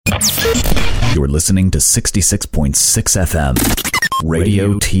You're listening to 66.6 FM,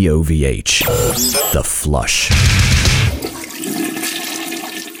 Radio TOVH, The Flush.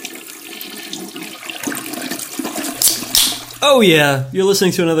 Oh yeah, you're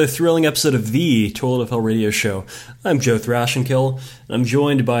listening to another thrilling episode of the Toilet of Hell radio show. I'm Joe Thrashenkill, and I'm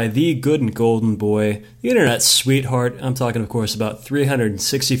joined by the good and golden boy, the internet's sweetheart. I'm talking, of course, about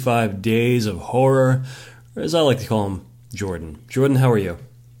 365 days of horror, or as I like to call him, Jordan. Jordan, how are you?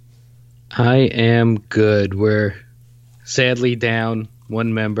 I am good. We're sadly down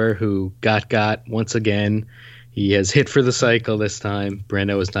one member who got once again. He has hit for the cycle this time.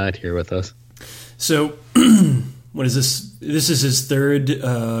 Breno is not here with us. So, what is this? This is his third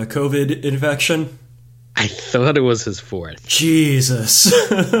COVID infection? I thought it was his fourth. Jesus.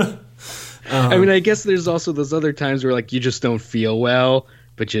 I mean, I guess there's also those other times where, like, you just don't feel well,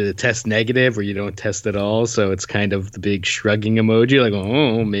 but you test negative or you don't test at all. So it's kind of the big shrugging emoji, like,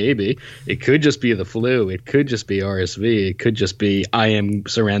 oh, maybe. It could just be the flu. It could just be RSV. It could just be I am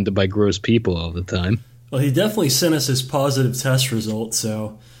surrounded by gross people all the time. Well, he definitely sent us his positive test result,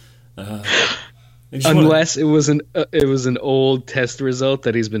 so... Unless it was an old test result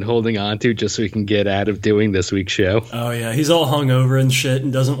that he's been holding on to just so he can get out of doing this week's show. Oh yeah, he's all hungover and shit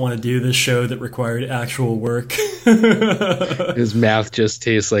and doesn't want to do this show that required actual work. His mouth just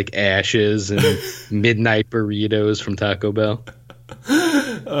tastes like ashes and midnight burritos from Taco Bell.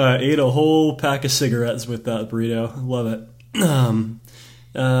 Ate a whole pack of cigarettes with that burrito. Love it.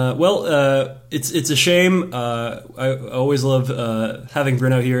 It's a shame. I always love having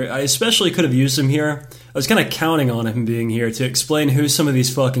Breno here. I especially could have used him here. I was kind of counting on him being here to explain who some of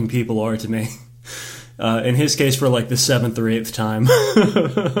these fucking people are to me. In his case, for like the 7th or 8th time.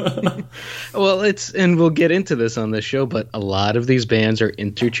 Well, and we'll get into this on this show, but a lot of these bands are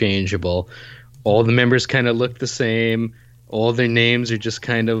interchangeable. All the members kind of look the same. All their names are just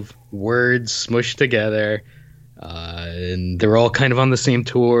kind of words smushed together. And they're all kind of on the same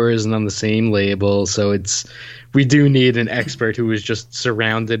tours and on the same label, so we do need an expert who is just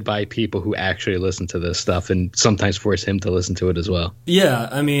surrounded by people who actually listen to this stuff and sometimes force him to listen to it as well. Yeah,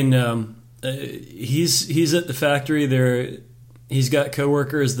 I mean, he's at the factory there. He's got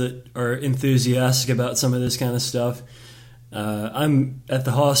coworkers that are enthusiastic about some of this kind of stuff. I'm at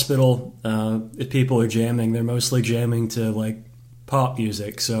the hospital. If people are jamming, they're mostly jamming to like pop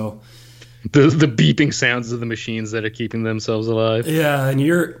music, so... The beeping sounds of the machines that are keeping themselves alive. Yeah, and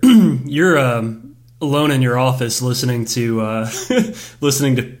you're alone in your office listening to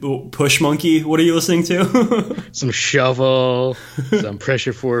Push Monkey. What are you listening to? Some Shovel, some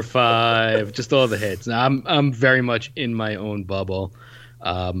Pressure 4-5, just all the hits. Now, I'm very much in my own bubble.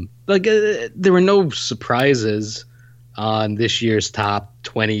 There were no surprises on this year's top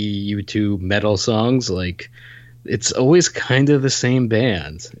 20 YouTube metal songs. Like, it's always kind of the same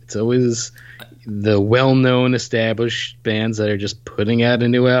bands. It's always the well-known established bands that are just putting out a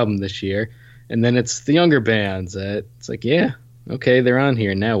new album this year. And then it's the younger bands that it's like, yeah, okay, they're on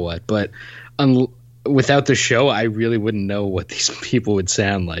here. Now what? But without the show, I really wouldn't know what these people would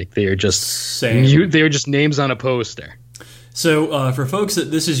sound like. They are just they are just names on a poster. So for folks that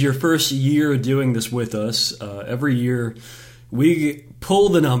this is your first year doing this with us, every year we pull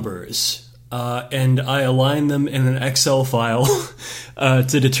the numbers. And I align them in an Excel file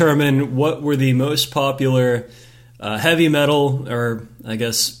to determine what were the most popular heavy metal, or I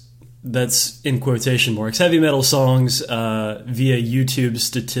guess that's in quotation marks, heavy metal songs via YouTube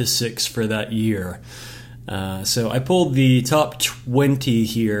statistics for that year. So I pulled the top 20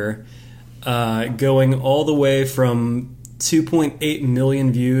 here, going all the way from 2.8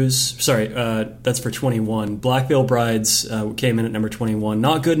 million views. Sorry, that's for 21. Black Veil Brides came in at number 21.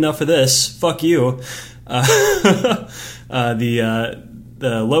 Not good enough for this. Fuck you. The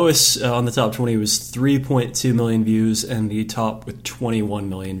lowest on the top 20 was 3.2 million views, and the top with 21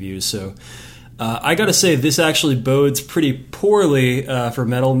 million views. So I got to say, this actually bodes pretty poorly for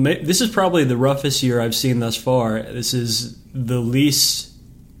metal. This is probably the roughest year I've seen thus far. This is the least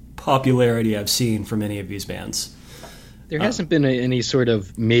popularity I've seen from any of these bands. There hasn't been any sort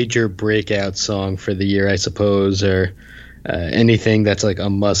of major breakout song for the year, I suppose, or anything that's like a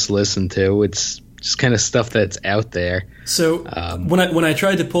must listen to. It's just kind of stuff that's out there. So when I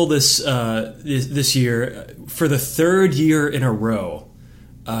tried to pull this this year for the third year in a row,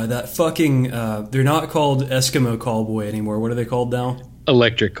 that fucking they're not called Eskimo Callboy anymore. What are they called now?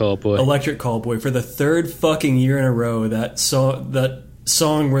 Electric Callboy. Electric Callboy. For the third fucking year in a row, that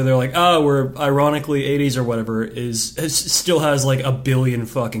song where they're like, we're ironically 80s or whatever, still has like 1 billion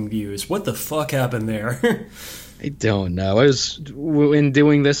fucking views. What the fuck happened there? I don't know. In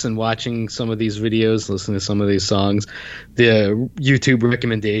doing this and watching some of these videos, listening to some of these songs, the YouTube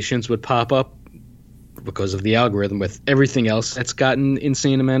recommendations would pop up because of the algorithm with everything else that's gotten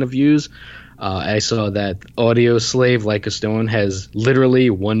insane amount of views. I saw that Audio Slave Like a Stone has literally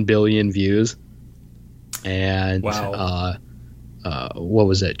 1 billion views. And wow. What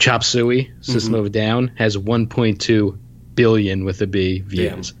was it? Chop Suey, System of a Down, has 1.2 billion with a B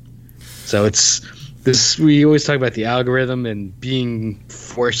views. Damn. So it's this. We always talk about the algorithm and being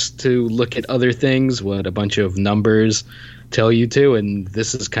forced to look at other things, what a bunch of numbers tell you to, and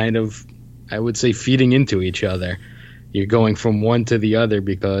this is kind of, I would say, feeding into each other. You're going from one to the other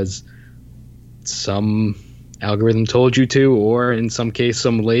because some algorithm told you to, or in some case,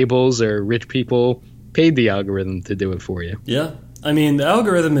 some labels or rich people paid the algorithm to do it for you. Yeah. I mean, the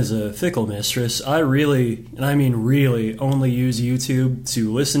algorithm is a fickle mistress. I really, and I mean really, only use YouTube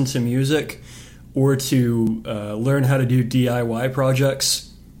to listen to music or to learn how to do DIY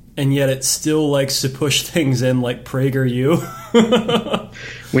projects, and yet it still likes to push things in like PragerU.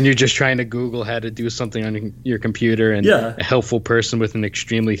 When you're just trying to Google how to do something on your computer, and a helpful person with an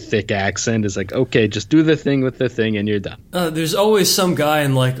extremely thick accent is like, okay, just do the thing with the thing and you're done. There's always some guy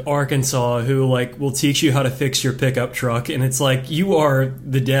in like Arkansas who like will teach you how to fix your pickup truck, and it's like, you are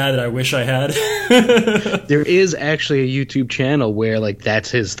the dad that I wish I had. There is actually a YouTube channel where like that's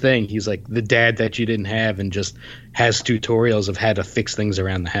his thing. He's like the dad that you didn't have and just has tutorials of how to fix things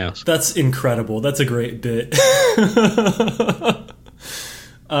around the house. That's incredible. That's a great bit.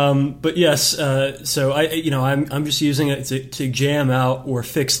 But yes, so I'm just using it to jam out or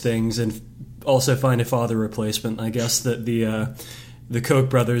fix things and also find a father replacement. I guess that the Koch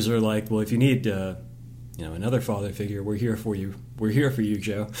brothers are like, well, if you need another father figure, we're here for you. We're here for you,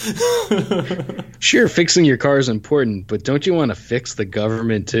 Joe. Sure, fixing your car is important, but don't you want to fix the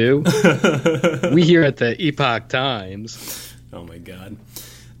government too? We here at the Epoch Times. Oh my God.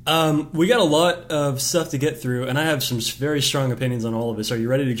 We got a lot of stuff to get through, and I have some very strong opinions on all of this. Are you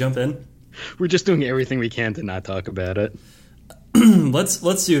ready to jump in? We're just doing everything we can to not talk about it.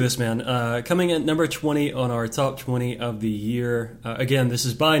 Let's do this, man. Coming at number 20 on our top 20 of the year. Again, this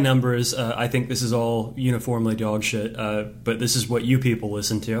is by numbers. I think this is all uniformly dog shit, but this is what you people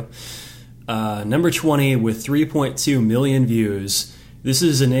listen to. Number 20 with 3.2 million views. This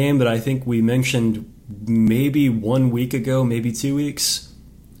is a name that I think we mentioned maybe 1 week ago, maybe 2 weeks.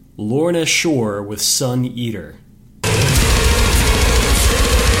 Lorna Shore with Sun Eater.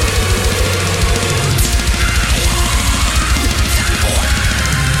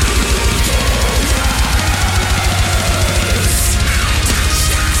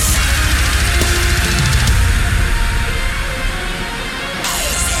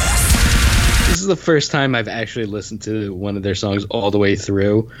 This is the first time I've actually listened to one of their songs all the way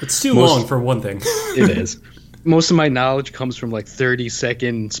through. It's too long for one thing. It is. Most of my knowledge comes from like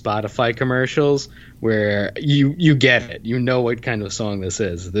 30-second Spotify commercials where you get it. You know what kind of song this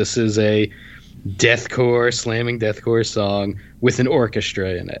is. This is a deathcore, slamming deathcore song with an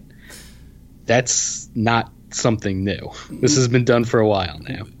orchestra in it. That's not something new. This has been done for a while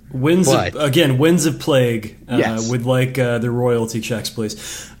now. Winds of Plague. Yes. Would like the royalty checks,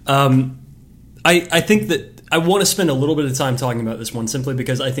 please. I think that I want to spend a little bit of time talking about this one simply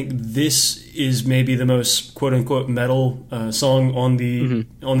because I think this is maybe the most quote-unquote metal song on the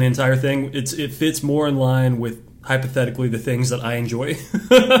entire thing. It fits more in line with hypothetically the things that I enjoy.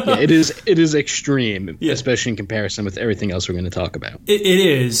 Yeah, it is extreme, especially in comparison with everything else we're going to talk about. It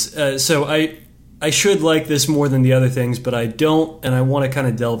is. So I should like this more than the other things, but I don't, and I want to kind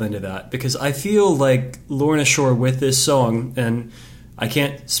of delve into that because I feel like Lorna Shore with this song, and I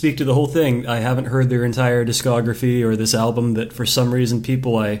can't speak to the whole thing. I haven't heard their entire discography or this album that for some reason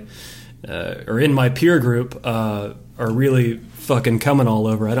people are in my peer group are really fucking coming all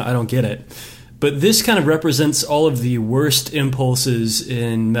over. I don't get it. But this kind of represents all of the worst impulses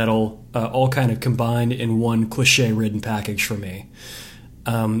in metal, all kind of combined in one cliche-ridden package for me.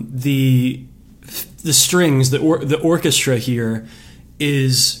 The strings, the orchestra here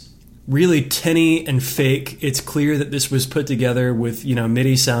is really tinny and fake. It's clear that this was put together with,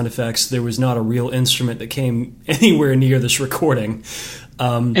 MIDI sound effects. There was not a real instrument that came anywhere near this recording.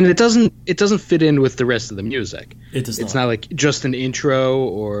 And it doesn't fit in with the rest of the music. It does not. It's not like just an intro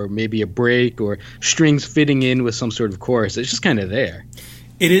or maybe a break or strings fitting in with some sort of chorus. It's just kind of there.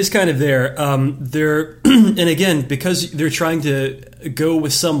 It is kind of there. And again, because they're trying to go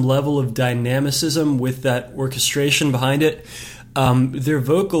with some level of dynamicism with that orchestration behind it, their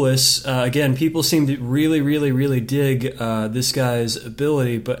vocalists, again, people seem to really, really, really dig this guy's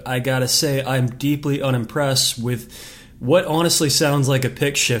ability, but I gotta say I'm deeply unimpressed with what honestly sounds like a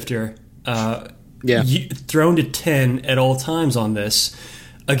pitch shifter. Yeah. thrown to 10 at all times on this.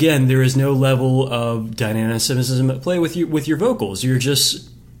 Again, there is no level of dynamicism at play with your vocals.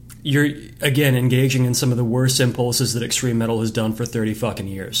 You're again engaging in some of the worst impulses that extreme metal has done for 30 fucking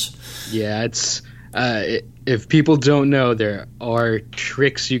years. Yeah, it's if people don't know, there are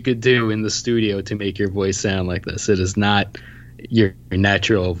tricks you could do in the studio to make your voice sound like this. It is not your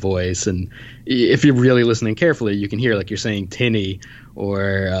natural voice, and if you're really listening carefully, you can hear, like you're saying, tinny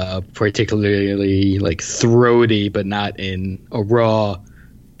or particularly like throaty, but not in a raw,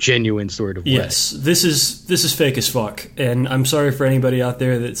 genuine sort of way. Yes, this is fake as fuck, and I'm sorry for anybody out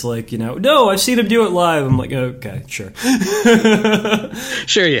there that's like, no, I've seen him do it live. I'm like, okay, sure.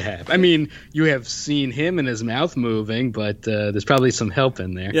 Sure you have. I mean, you have seen him and his mouth moving, but there's probably some help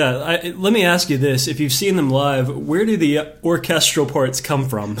in there. Yeah, let me ask you this. If you've seen them live, where do the orchestral parts come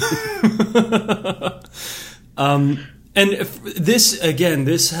from? And this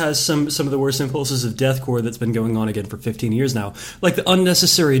has some of the worst impulses of deathcore that's been going on again for 15 years now. Like the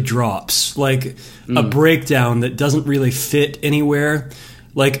unnecessary drops, like a breakdown that doesn't really fit anywhere,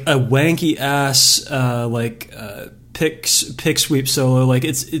 like a wanky ass pick sweep solo. Like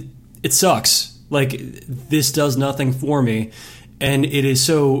it sucks. Like this does nothing for me, and it is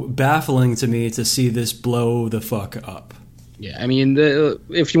so baffling to me to see this blow the fuck up. Yeah, I mean,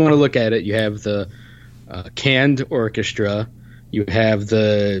 if you want to look at it, you have the canned orchestra, you have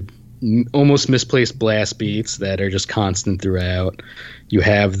the almost misplaced blast beats that are just constant throughout, you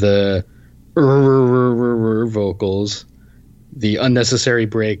have the vocals, the unnecessary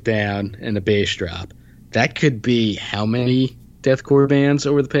breakdown, and the bass drop. That could be how many deathcore bands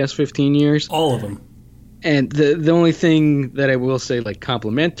over the past 15 years? All of them. And the only thing that I will say, like,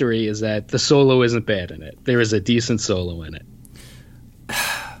 complimentary is that the solo isn't bad in it. There is a decent solo in it.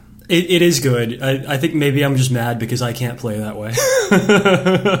 It is good. I think maybe I'm just mad because I can't play that way.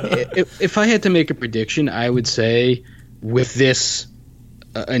 If I had to make a prediction, I would say with this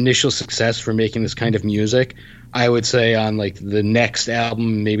initial success for making this kind of music, I would say on like the next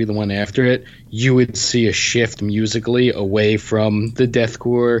album, maybe the one after it, you would see a shift musically away from the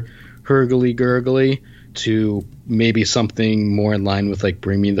deathcore hurgly-gurgly to maybe something more in line with like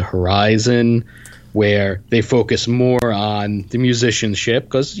Bring Me the Horizon, where they focus more on the musicianship,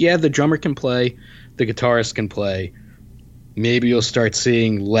 because the drummer can play, the guitarist can play. Maybe you'll start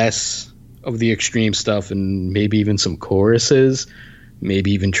seeing less of the extreme stuff and maybe even some choruses,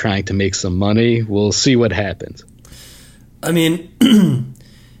 maybe even trying to make some money. We'll see what happens. I mean,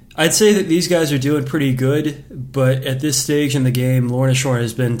 I'd say that these guys are doing pretty good, but at this stage in the game, Lorna Shore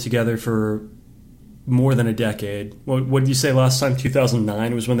has been together for more than a decade. What did you say last time?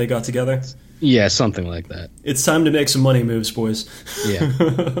 2009 was when they got together? Yeah, something like that. It's time to make some money moves, boys. Yeah.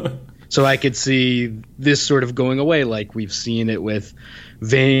 So I could see this sort of going away, like we've seen it with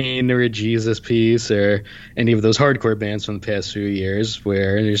Vane or a Jesus Piece or any of those hardcore bands from the past few years,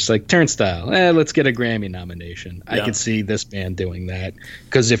 where it's like Turnstile, let's get a Grammy nomination. Yeah. I could see this band doing that,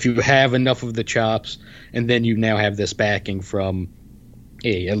 because if you have enough of the chops and then you now have this backing from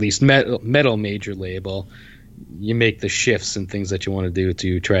a at least metal major label, you make the shifts and things that you want to do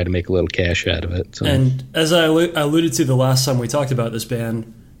to try to make a little cash out of it. So. And as I alluded to the last time we talked about this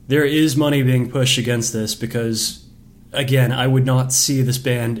band, there is money being pushed against this because, again, I would not see this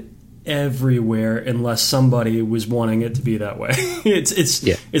band everywhere unless somebody was wanting it to be that way.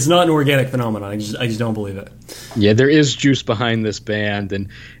 It's not an organic phenomenon. I just don't believe it. Yeah, there is juice behind this band, and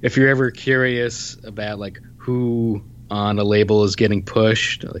if you're ever curious about like who on a label is getting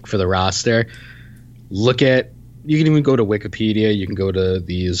pushed, like for the roster, you can even go to Wikipedia, you can go to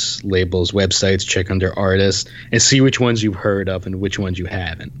these labels' websites, check under artists, and see which ones you've heard of and which ones you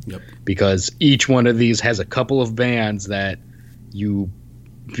haven't. Yep. Because each one of these has a couple of bands that you,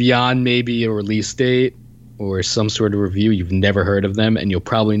 beyond maybe a release date or some sort of review, you've never heard of them, and you'll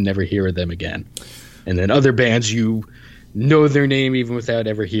probably never hear of them again. And then other bands, you know their name even without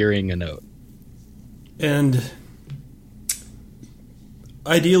ever hearing a note. And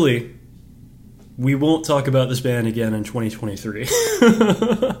ideally, we won't talk about this band again in 2023.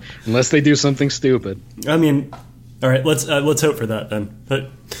 Unless they do something stupid. I mean, all right, let's hope for that then. But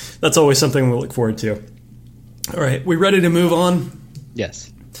that's always something we'll look forward to. All right, we ready to move on?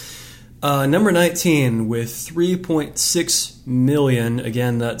 Yes. Number 19 with 3.6 million.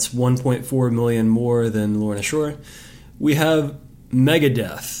 Again, that's 1.4 million more than Lorna Shore. We have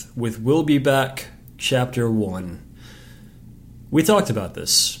Megadeth with We'll Be Back, Chapter 1. We talked about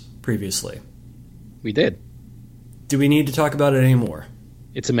this previously. We did. Do we need to talk about it anymore?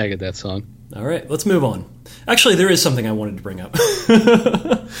 It's a Megadeth song. All right, let's move on. Actually, there is something I wanted to bring up.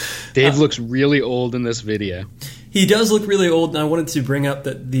 Dave looks really old in this video. He does look really old, and I wanted to bring up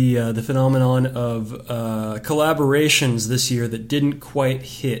that the phenomenon of collaborations this year that didn't quite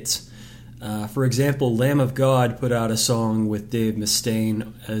hit. For example, Lamb of God put out a song with Dave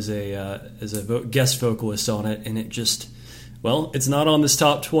Mustaine as a guest vocalist on it, and it just, well, it's not on this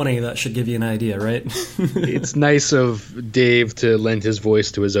top 20. That should give you an idea, right? It's nice of Dave to lend his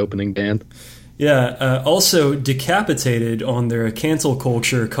voice to his opening band. Yeah, also Decapitated on their Cancel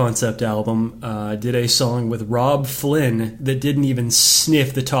Culture concept album did a song with Rob Flynn that didn't even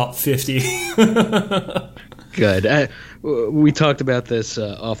sniff the top 50. Good. We talked about this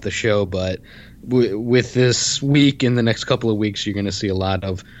off the show, but with this week and the next couple of weeks, you're going to see a lot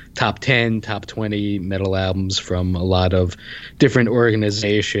of top 10, top 20 metal albums from a lot of different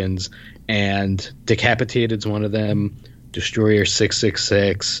organizations, and Decapitated's one of them, Destroyer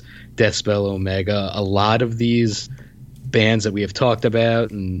 666, Deathspell Omega. A lot of these bands that we have talked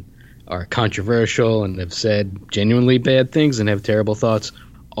about and are controversial and have said genuinely bad things and have terrible thoughts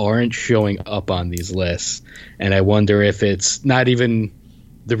aren't showing up on these lists. And I wonder if it's not even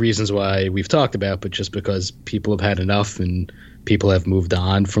the reasons why we've talked about, but just because people have had enough and people have moved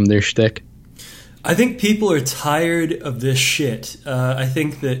on from their shtick. I think people are tired of this shit. I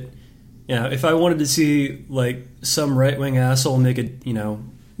think that, if I wanted to see like some right-wing asshole make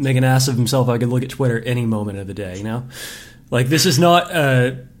an ass of himself, I could look at Twitter any moment of the day. Like this is not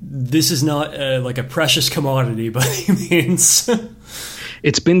like a precious commodity by any means.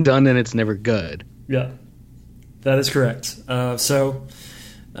 It's been done and it's never good. Yeah, that is correct.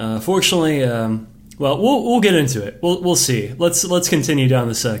 Fortunately, we'll get into it. We'll see. Let's continue down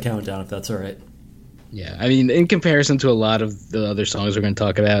this countdown if that's all right. Yeah, I mean, in comparison to a lot of the other songs we're going to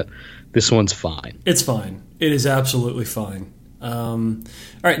talk about, this one's fine. It's fine. It is absolutely fine. All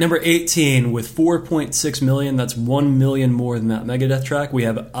right, number 18 with 4.6 million. That's 1 million more than that Megadeth track. We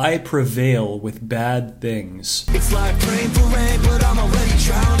have I Prevail with Bad Things. It's like praying for rain, but I'm already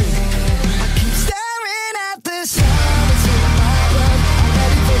drowning. I keep staring at the stars in my blood. I'm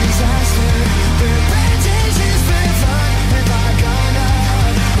ready for disaster. Their reputations been fun. If I gonna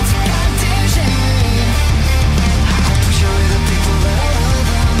hurt, it's a goddamn shame. I push away the people that I love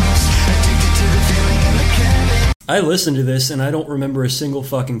the most. Addicted to the feeling and the cabin. I listened to this and I don't remember a single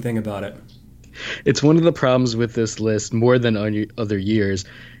fucking thing about it. It's one of the problems with this list more than other years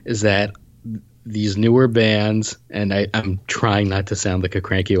is that these newer bands, and I'm trying not to sound like a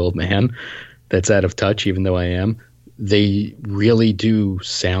cranky old man that's out of touch, even though I am, they really do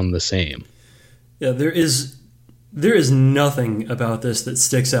sound the same. Yeah, there is nothing about this that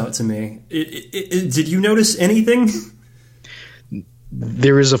sticks out to me. Did you notice anything?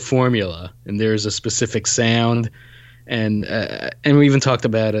 There is a formula and there is a specific sound, and we even talked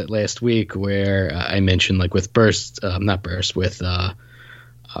about it last week where I mentioned like with Brutus's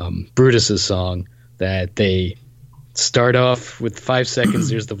song that they start off with 5 seconds.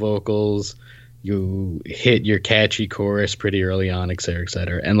 There's the vocals. You hit your catchy chorus pretty early on, et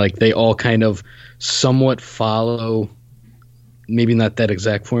cetera, and like they all kind of somewhat follow, maybe not that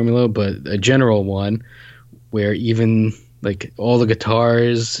exact formula, but a general one where even like all the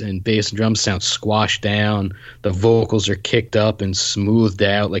guitars and bass and drums sound squashed down. The vocals are kicked up and smoothed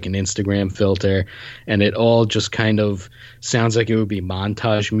out like an Instagram filter. And it all just kind of sounds like it would be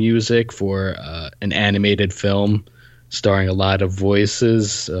montage music for an animated film starring a lot of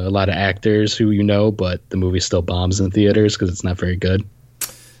voices, a lot of actors who you know, but the movie still bombs in theaters because it's not very good.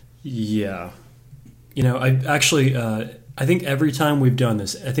 Yeah. I think every time we've done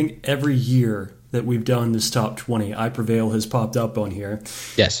this, I think every year that we've done this top 20, I Prevail has popped up on here.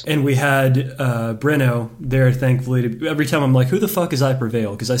 Yes. And we had Breno there, thankfully. Every time I'm like, who the fuck is I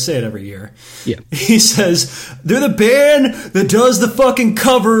Prevail? Because I say it every year. Yeah. He says, they're the band that does the fucking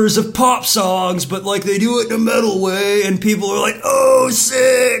covers of pop songs, but like they do it in a metal way, and people are like, oh,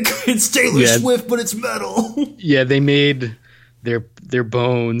 sick! It's Taylor Swift, but it's metal. Yeah, they made their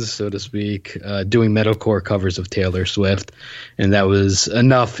bones, so to speak, doing metalcore covers of Taylor Swift, and that was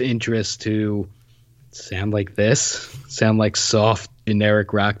enough interest to sound like soft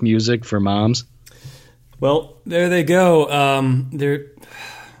generic rock music for moms. Well, there they go. They're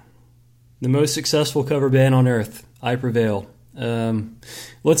the most successful cover band on earth. I Prevail.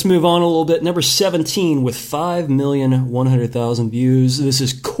 Let's move on a little bit. Number 17 with 5,100,000 views. This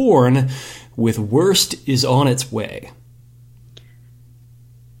is Korn with Worst Is On Its Way.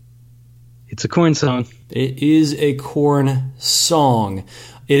 It's a Korn song. It is a Korn song.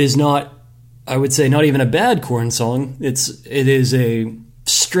 It is not, I would say, not even a bad Korn song. It is a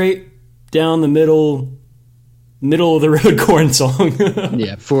straight down the middle of the road Korn song.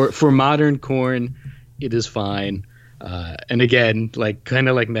 Yeah, for modern Korn, it is fine. And again, like kind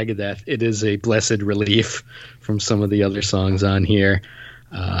of like Megadeth, it is a blessed relief from some of the other songs on here.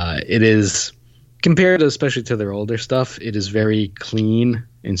 It is, compared especially to their older stuff, it is very clean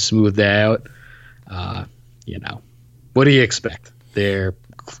and smoothed out. What do you expect? They're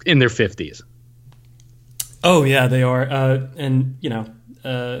in their 50s. Oh yeah, they are. And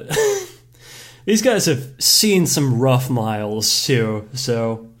these guys have seen some rough miles too.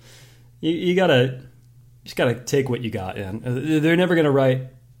 So you just gotta take what you got in. They're never gonna write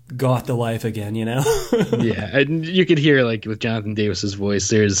 "Goth to Life" again, Yeah, and you could hear like with Jonathan Davis's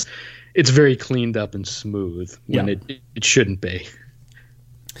voice, it's very cleaned up and smooth when it shouldn't be.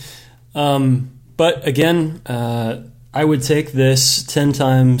 But again, I would take this 10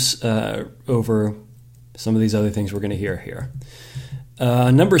 times over some of these other things we're going to hear here.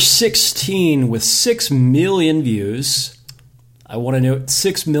 Number 16 with 6 million views. I want to note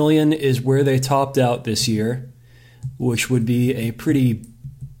 6 million is where they topped out this year, which would be a pretty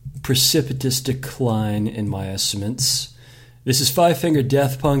precipitous decline in my estimates. This is Five Finger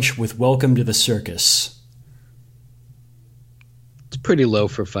Death Punch with Welcome to the Circus. It's pretty low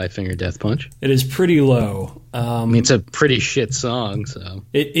for Five Finger Death Punch. It is pretty low. It's a pretty shit song, so.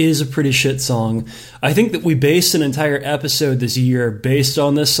 It is a pretty shit song. I think that we based an entire episode this year based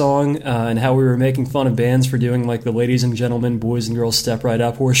on this song and how we were making fun of bands for doing like the Ladies and Gentlemen, Boys and Girls Step Right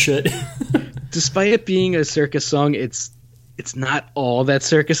Up horse shit. Despite it being a circus song, it's not all that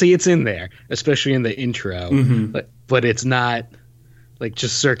circusy. It's in there, especially in the intro. Mm-hmm. But it's not like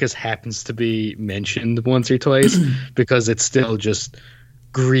just circus happens to be mentioned once or twice because it's still just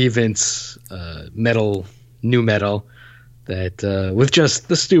grievance metal, new metal that with just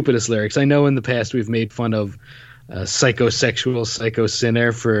the stupidest lyrics. I know in the past we've made fun of Psychosexual Psycho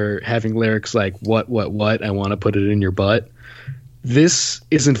Sinner for having lyrics like what, I want to put it in your butt. This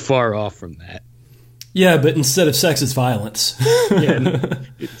isn't far off from that. Yeah, but instead of sex, it's violence.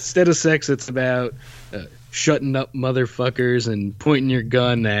 Instead of sex, it's about shutting up motherfuckers and pointing your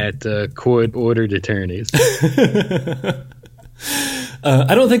gun at court-ordered attorneys.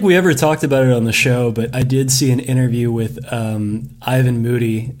 I don't think we ever talked about it on the show, but I did see an interview with Ivan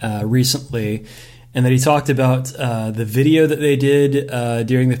Moody recently, and that he talked about the video that they did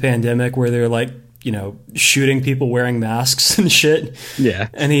during the pandemic where they're like, shooting people wearing masks and shit. Yeah.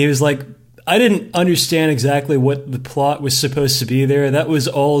 And he was like, I didn't understand exactly what the plot was supposed to be there. That was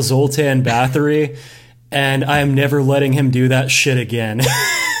all Zoltan Bathory, and I am never letting him do that shit again.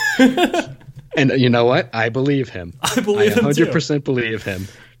 And you know what? I believe him. I 100% believe him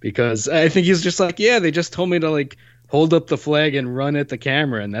because I think he's just like, yeah, they just told me to like hold up the flag and run at the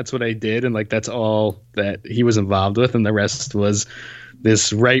camera, and that's what I did, and like that's all that he was involved with, and the rest was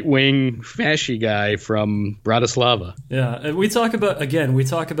this right-wing fasci guy from Bratislava. Yeah, and we talk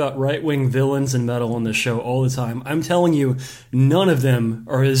about right-wing villains in metal on this show all the time. I'm telling you, none of them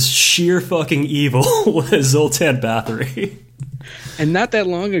are as sheer fucking evil as Zoltan Bathory. And not that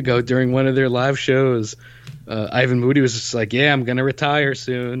long ago, during one of their live shows, Ivan Moody was just like, yeah, I'm going to retire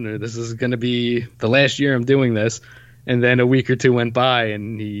soon, or this is going to be the last year I'm doing this. And then a week or two went by,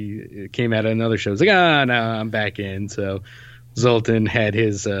 and he came out of another show. He was like, no, I'm back in. So Zoltan had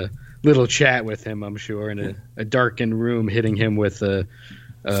his little chat with him, I'm sure, in a darkened room, hitting him with a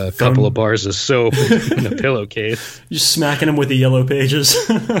couple of bars of soap in a pillowcase. Just smacking him with the yellow pages.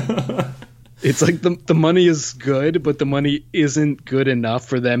 It's like the money is good, but the money isn't good enough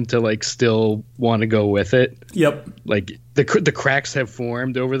for them to like still want to go with it. Yep. Like the cracks have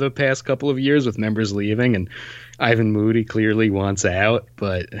formed over the past couple of years with members leaving, and Ivan Moody clearly wants out.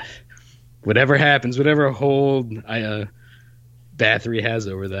 But whatever happens, whatever hold Bathory has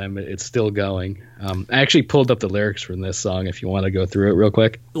over them, it's still going. I actually pulled up the lyrics from this song if you want to go through it real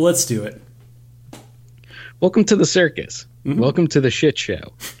quick. Let's do it. Welcome to the circus. Mm-hmm. Welcome to the shit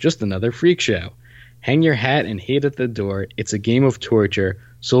show. Just another freak show. Hang your hat and hate at the door. It's a game of torture.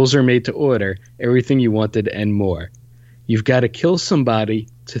 Souls are made to order. Everything you wanted and more. You've got to kill somebody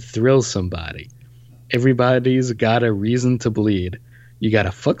to thrill somebody. Everybody's got a reason to bleed. You got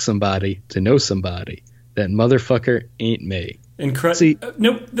to fuck somebody to know somebody. That motherfucker ain't me. What's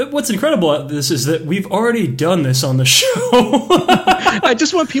incredible about this is that we've already done this on the show. I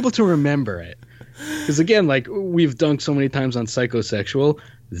just want people to remember it. Because again, like we've dunked so many times on psychosexual,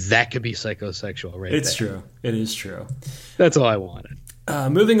 that could be psychosexual right It's there. True. It is true. That's all I wanted.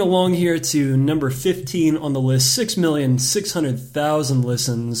 Moving along here to number 15 on the list, 6,600,000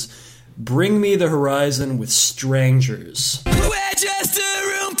 listens. Bring Me the Horizon with Strangers. We're just a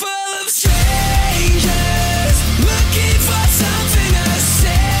room full of strangers looking for something to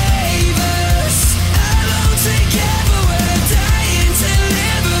save us. Alone together, we're dying to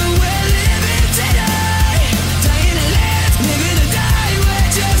live, but we're living to die. Dying to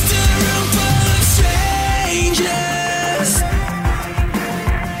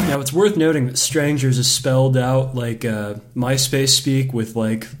It's worth noting that Strangers is spelled out like MySpace speak with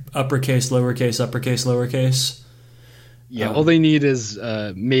like uppercase, lowercase, uppercase, lowercase. Yeah, all they need is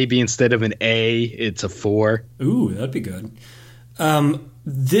maybe instead of an A, it's a 4. Ooh, that'd be good.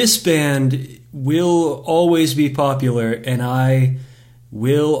 This band will always be popular, and I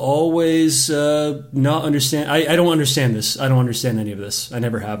will always not understand. I don't understand this. I don't understand any of this. I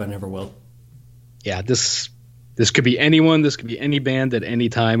never have. I never will. Yeah, this could be anyone. This could be any band at any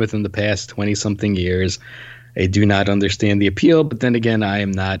time within the past 20-something years. I do not understand the appeal, but then again, I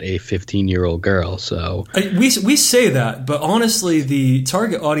am not a 15-year-old girl, so... We say that, but honestly, the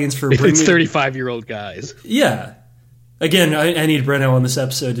target audience for... It's 35-year-old guys. Yeah. Again, I need Breno on this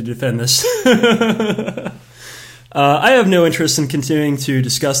episode to defend this. I have no interest in continuing to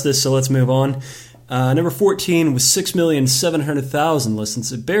discuss this, so let's move on. Number 14 with 6,700,000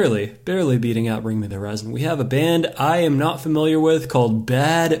 listens, barely beating out Bring Me the Horizon. We have a band I am not familiar with called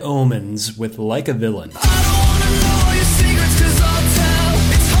Bad Omens with Like a Villain. I don't wanna know your secrets 'cause I'll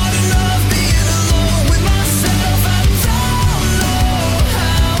tell. It's hard enough being alone with myself. I don't know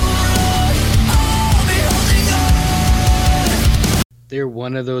how I'll be holding on. They're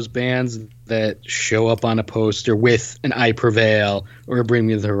one of those bands that show up on a poster with an I Prevail or a Bring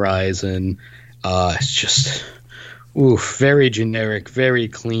Me the Horizon. It's just, very generic, very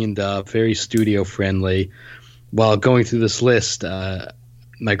cleaned up, very studio friendly. While going through this list,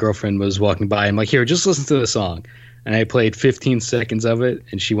 my girlfriend was walking by. I'm like, here, just listen to the song. And I played 15 seconds of it,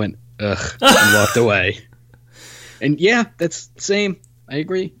 and she went, ugh, and walked away. And yeah, that's the same. I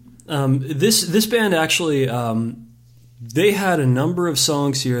agree. This band actually, they had a number of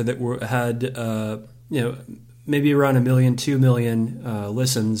songs here that had maybe around 1 million, 2 million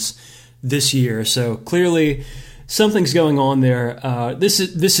listens this year. So clearly something's going on there. This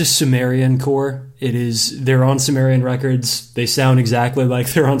is Sumerian core. They're on Sumerian Records. They sound exactly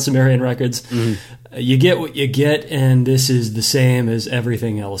like they're on Sumerian Records. Mm-hmm. You get what you get, and this is the same as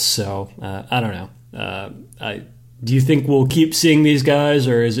everything else. So I don't know. Do you think we'll keep seeing these guys,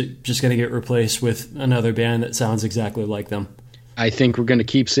 or is it just going to get replaced with another band that sounds exactly like them? I think we're going to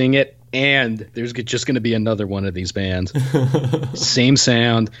keep seeing it, and there's just going to be another one of these bands. Same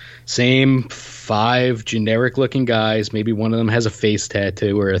sound, same 5 generic-looking guys. Maybe one of them has a face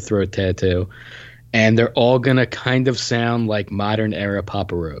tattoo or a throat tattoo, and they're all going to kind of sound like modern-era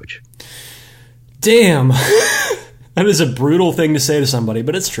Papa Roach. Damn. That is a brutal thing to say to somebody,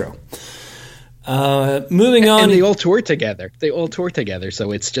 but it's true. Moving on. And they all tour together.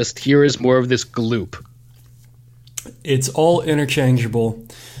 So it's just, here is more of this gloop. It's all interchangeable.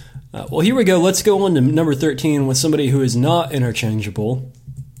 Well, here we go. Let's go on to number 13 with somebody who is not interchangeable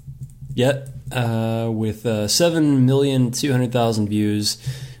yet, with 7,200,000 views.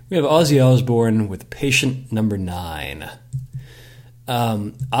 We have Ozzy Osbourne with Patient Number 9.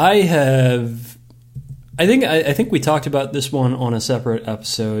 I think we talked about this one on a separate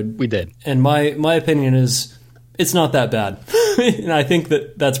episode. We did. And my opinion is it's not that bad. And I think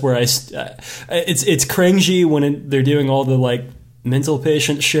that's where it's cringy when they're doing all the like mental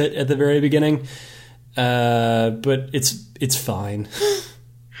patient shit at the very beginning. But it's fine.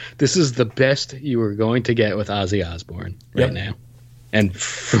 This is the best you are going to get with Ozzy Osbourne right now. And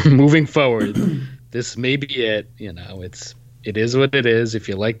from moving forward, this may be it. It is what it is. If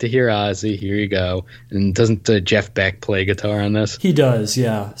you like to hear Ozzy, here you go. And doesn't Jeff Beck play guitar on this? He does,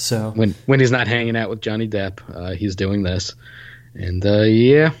 yeah. So when he's not hanging out with Johnny Depp, he's doing this. And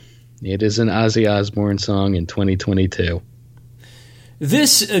it is an Ozzy Osbourne song in 2022.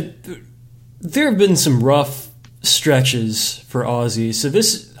 This there have been some rough stretches for Ozzy. So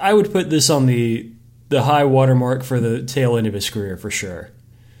I would put this on the high watermark for the tail end of his career for sure.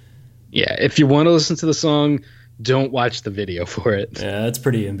 Yeah, if you want to listen to the song, don't watch the video for it. Yeah, that's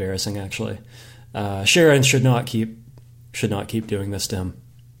pretty embarrassing, actually. Sharon should not keep doing this to him.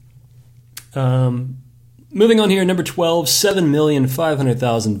 Moving on here, number 12,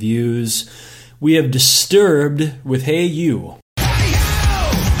 7,500,000 views. We have Disturbed with Hey You.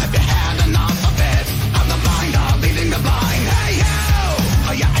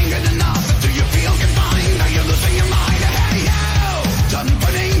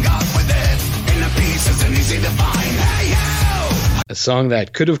 A song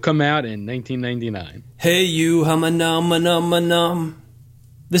that could have come out in 1999. Hey you, hum-a-num-a-num-a-num.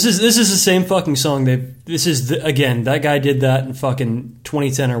 This is the same fucking song. Again, that guy did that in fucking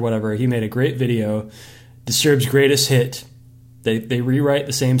 2010 or whatever. He made a great video. Disturbed's greatest hit. They rewrite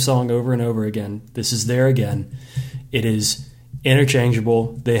the same song over and over again. This is there again. It is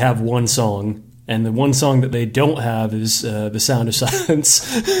interchangeable. They have one song. And the one song that they don't have is The Sound of Silence.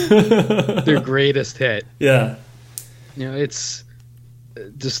 Their greatest hit. Yeah. It's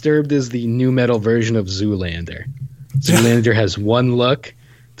Disturbed is the new metal version of Zoolander. Zoolander has one look.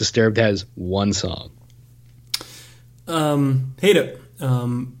 Disturbed has one song. Hate it.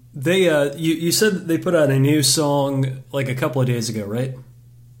 You said that they put out a new song like a couple of days ago, right?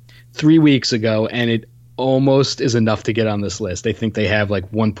 3 weeks ago, and it almost is enough to get on this list. I think they have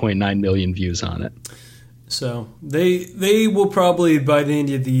like 1.9 million views on it. So they will probably by the end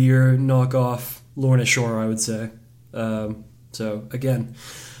of the year knock off Lorna Shore, I would say. So again,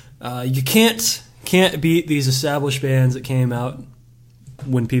 you can't beat these established bands that came out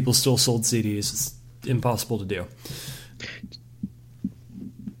when people still sold CDs. It's impossible to do.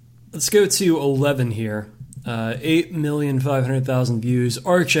 Let's go to 11 here. 8,500,000 views.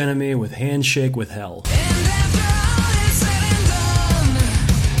 Arch Enemy with Handshake with Hell. And after all is said and done,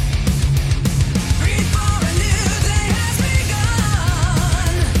 before a new day has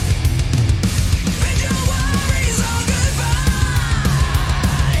begun, bid your worries all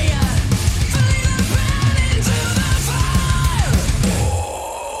goodbye. Fling the pen into the fire.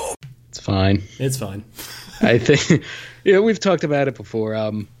 It's fine. It's fine. I think we've talked about it before.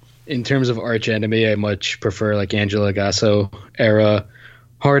 In terms of Arch Enemy, I much prefer like Angelo Gasso era,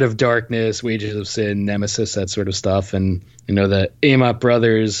 Heart of Darkness, Wages of Sin, Nemesis, that sort of stuff. And you know the Amott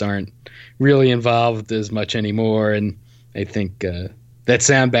brothers aren't really involved as much anymore. And I think that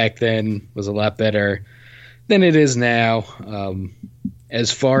sound back then was a lot better than it is now.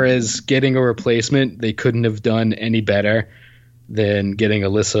 As far as getting a replacement, they couldn't have done any better than getting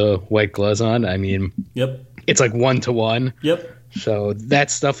Alyssa White Gloves on. I mean, Yep. it's like 1-to-1. Yep. So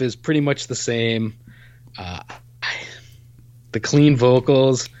that stuff is pretty much the same. The clean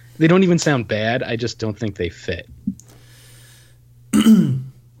vocals, they don't even sound bad. I just don't think they fit.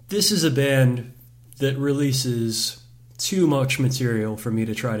 This is a band that releases too much material for me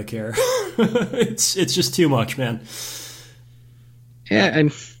to try to care. It's just too much, man. Yeah,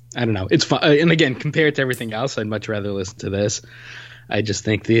 and I don't know. It's fun. And again, compared to everything else, I'd much rather listen to this. I just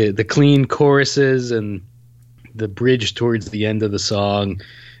think the clean choruses and the bridge towards the end of the song,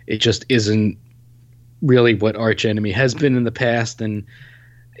 it just isn't really what Arch Enemy has been in the past. And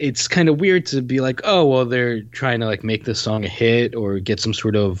it's kind of weird to be like, oh, well, they're trying to like make this song a hit or get some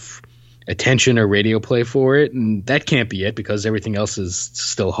sort of attention or radio play for it. And that can't be it because everything else is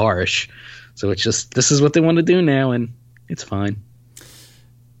still harsh. So it's just, this is what they want to do now, and it's fine.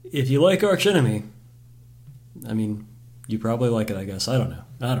 If you like Arch Enemy, I mean, you probably like it, I guess. I don't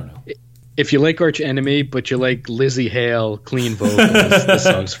know. If you like Arch Enemy, but you like Lizzie Hale, clean vocals, this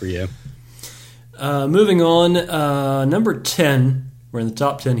song's for you. Moving on, number 10. We're in the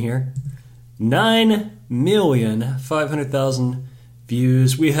top 10 here. 9,500,000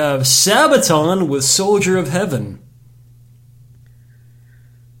 views. We have Sabaton with Soldier of Heaven.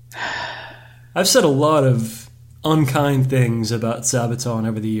 I've said a lot of unkind things about Sabaton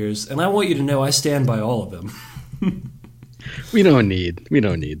over the years, and I want you to know I stand by all of them. We don't need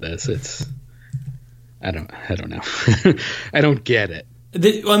this. It's I don't know. I don't get it.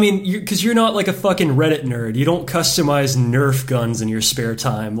 I mean, because you're not like a fucking Reddit nerd. You don't customize Nerf guns in your spare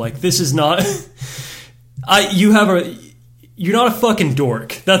time. Like, this is not. You're not a fucking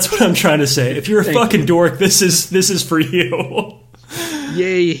dork. That's what I'm trying to say. If you're a fucking dork, this is for you.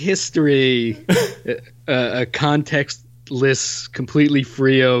 Yay, history. A contextless, completely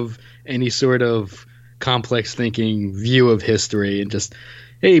free of any sort of complex thinking view of history, and just,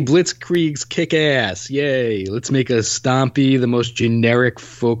 hey, Blitzkrieg's kick ass. Yay. Let's make a stompy, the most generic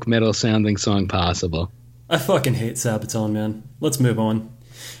folk metal sounding song possible. I fucking hate Sabaton, man. Let's move on.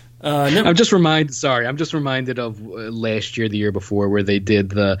 I'm just reminded of last year, the year before, where they did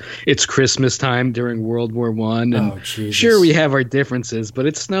the "It's Christmas Time" during World War I. And sure, we have our differences, but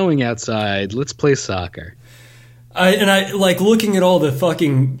it's snowing outside. Let's play soccer. I like looking at all the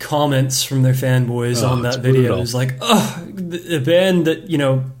fucking comments from their fanboys on that video. It's like, a band that, you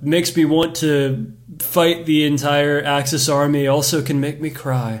know, makes me want to fight the entire Axis army also can make me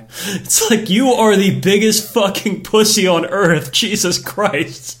cry. It's like, you are the biggest fucking pussy on earth. Jesus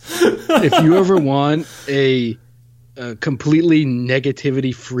Christ. If you ever want a completely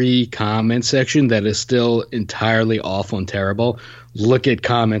negativity-free comment section that is still entirely awful and terrible, look at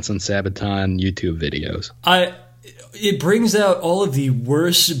comments on Sabaton YouTube videos. It brings out all of the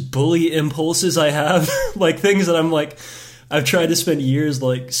worst bully impulses I have. Like, things that I'm like, I've tried to spend years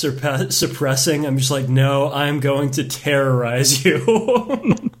like suppressing. I'm just like, no, I'm going to terrorize you.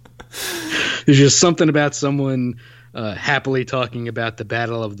 There's just something about someone happily talking about the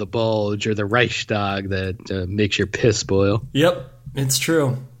Battle of the Bulge or the Reichstag that makes your piss boil. Yep, it's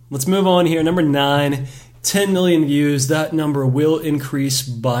true. Let's move on here. Number 9, 10 million views. That number will increase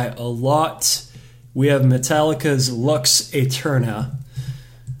by a lot. We have Metallica's Lux Eterna.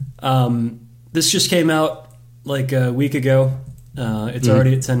 This just came out like a week ago. It's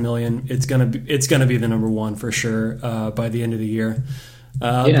already at 10 million. It's gonna be the number one for sure by the end of the year.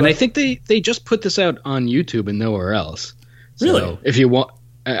 And I think they just put this out on YouTube and nowhere else. So Really? if you want,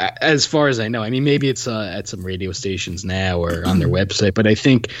 as far as I know, I mean, maybe it's at some radio stations now or on their website, but I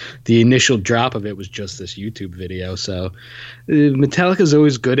think the initial drop of it was just this YouTube video. So Metallica's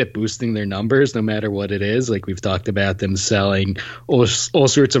always good at boosting their numbers, no matter what it is. Like we've talked about them selling all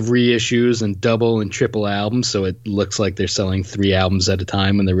sorts of reissues and double and triple albums, so it looks like they're selling 3 albums at a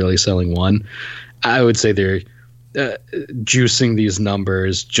time when they're really selling 1. I would say they're juicing these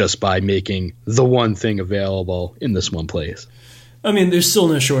numbers just by making the one thing available in this one place. I mean, there's still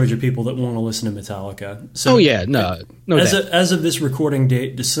no shortage of people that want to listen to Metallica. So no as doubt. as of this recording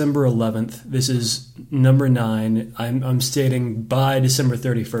date, December 11th, this is number 9. I'm stating by December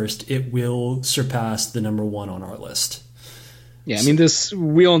 31st, it will surpass the number 1 on our list. Yeah, I mean,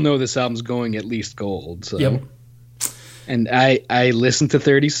 we all know this album's going at least gold. So. Yep. And I listened to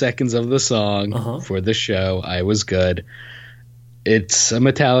 30 seconds of the song for the show. I was good. It's a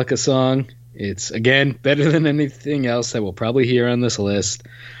Metallica song. It's, again, better than anything else that we'll probably hear on this list.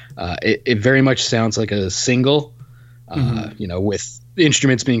 It very much sounds like a single, with the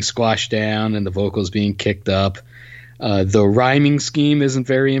instruments being squashed down and the vocals being kicked up. The rhyming scheme isn't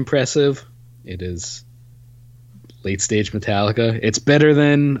very impressive. It is late-stage Metallica. It's better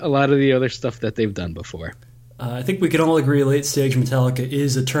than a lot of the other stuff that they've done before. I think we can all agree late-stage Metallica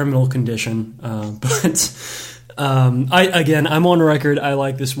is a terminal condition, but... I'm on record. I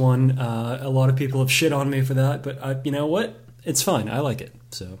like this one. A lot of people have shit on me for that, but you know what? It's fine. I like it.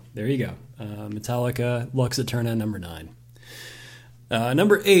 So there you go. Metallica, Lux Eterna, number 9.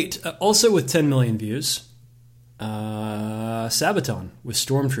 Number 8, also with 10 million views, Sabaton with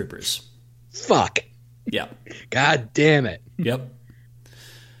Stormtroopers. Fuck. Yeah. God damn it. Yep.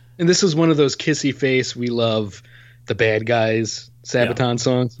 And this is one of those kissy face, we love the bad guys Sabaton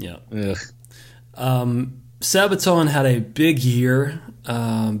songs. Yeah. Ugh. Sabaton had a big year.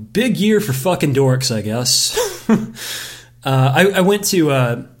 Big year for fucking dorks, I guess. I went to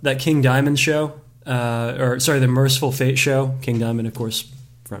that King Diamond show. The Merciful Fate show. King Diamond, of course,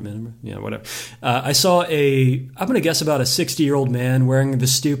 frontman. Yeah, whatever. I saw I'm going to guess about a 60-year-old man wearing the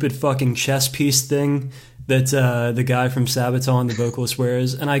stupid fucking chest piece thing that the guy from Sabaton, the vocalist,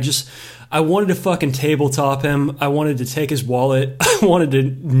 wears. And I wanted to fucking tabletop him. I wanted to take his wallet. I wanted to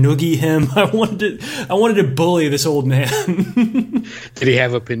noogie him. I wanted to bully this old man. Did he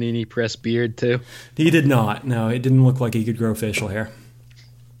have a Panini Press beard too? He did not. No, it didn't look like he could grow facial hair.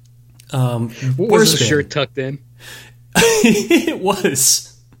 What was the shirt tucked in? It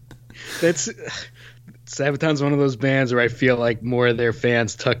was. Sabaton's one of those bands where I feel like more of their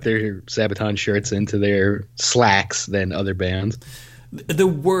fans tuck their Sabaton shirts into their slacks than other bands. The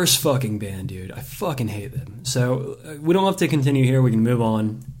worst fucking band, dude. I fucking hate them. So we don't have to continue here. We can move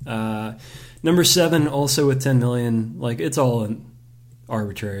on. Number 7, also with 10 million. Like, it's all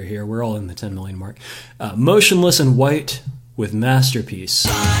arbitrary here. We're all in the 10 million mark. Motionless in White with Masterpiece.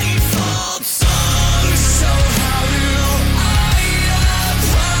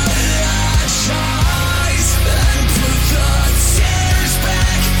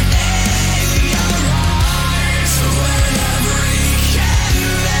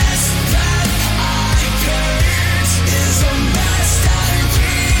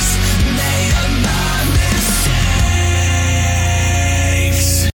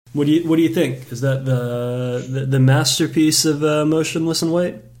 What do you think? Is that the masterpiece of Motionless in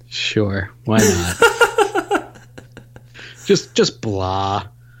White? Sure, why not? just blah,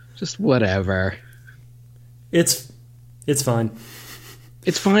 just whatever. It's fine.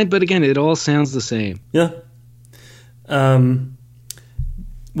 It's fine, but again, it all sounds the same. Yeah.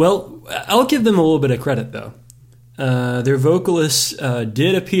 Well, I'll give them a little bit of credit though. Their vocalist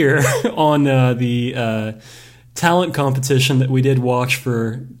did appear on the talent competition that we did watch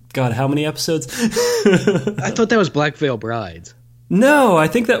for, God, how many episodes? I thought that was Black Veil Brides. No, I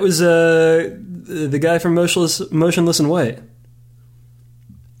think that was the guy from Motionless in White.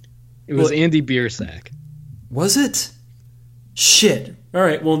 It was Andy Biersack. Was it? Shit. All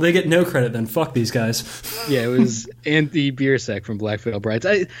right, well, they get no credit then. Fuck these guys. Yeah, it was Andy Biersack from Black Veil Brides.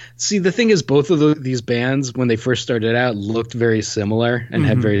 See, the thing is, both of these bands, when they first started out, looked very similar and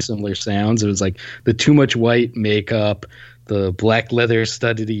had very similar sounds. It was like the too much white makeup, the black leather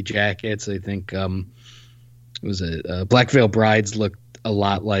studdedy jackets. I think it was Black Veil Brides looked a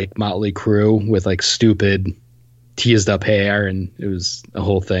lot like Motley Crue with like stupid teased up hair, and it was a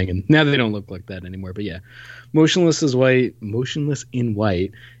whole thing. And now they don't look like that anymore. But yeah, Motionless in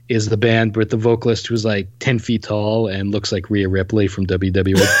White is the band with the vocalist who's like 10 feet tall and looks like Rhea Ripley from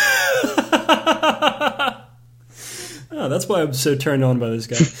WWE. Oh, that's why I'm so turned on by this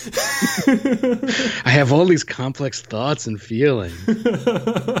guy. I have all these complex thoughts and feelings.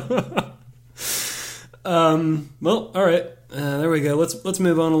 Well, all right. There we go. Let's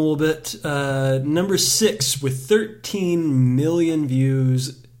move on a little bit. Number 6 with 13 million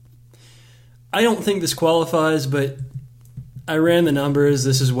views. I don't think this qualifies, but I ran the numbers.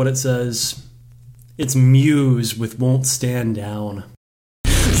 This is what it says. It's Muse with Won't Stand Down.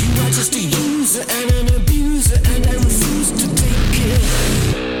 You are just a user and an abuser, and I refuse to take it.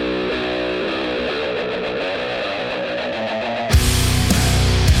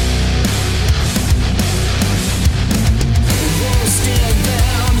 Won't stand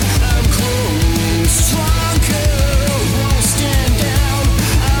down, I'm growing stronger. Won't stand down,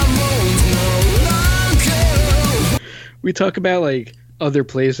 I'm old no longer. We talk about like other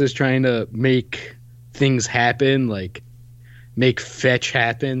places trying to make things happen, like make fetch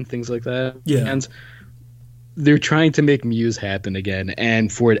happen, things like that. Yeah. And they're trying to make Muse happen again,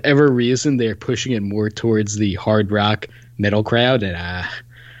 and for whatever reason they're pushing it more towards the hard rock metal crowd, and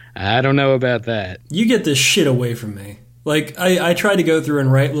I don't know about that. You get this shit away from me. Like, I tried to go through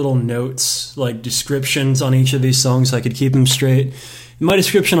and write little notes, like descriptions on each of these songs so I could keep them straight. My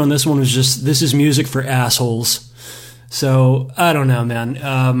description on this one was just, this is music for assholes. So, I don't know, man.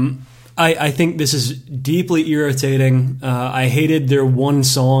 I think this is deeply irritating. I hated their one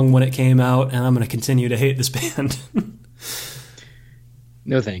song when it came out, and I'm going to continue to hate this band.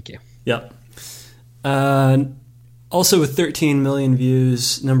 No, thank you. Yep. Also with 13 million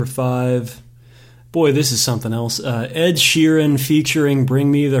views, number 5. Boy, this is something else. Ed Sheeran featuring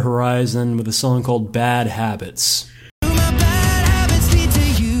Bring Me the Horizon with a song called Bad Habits. My bad habits lead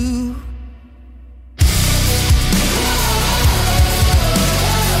to you.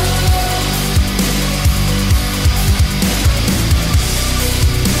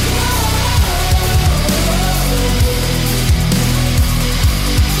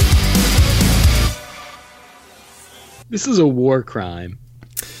 This is a war crime.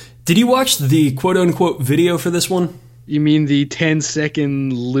 Did you watch the quote-unquote video for this one? You mean the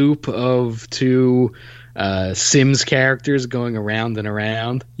 10-second loop of two Sims characters going around and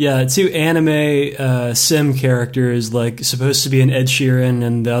around? Yeah, 2 anime sim characters, like supposed to be an Ed Sheeran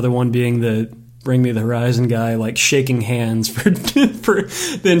and the other one being the Bring Me the Horizon guy, like shaking hands for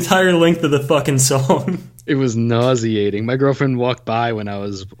the entire length of the fucking song. It was nauseating. My girlfriend walked by when I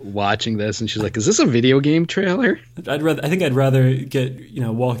was watching this, and she's like, "Is this a video game trailer?" I think I'd rather get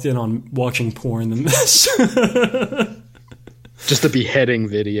walked in on watching porn than this. Just a beheading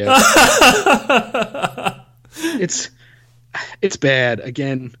video. It's bad.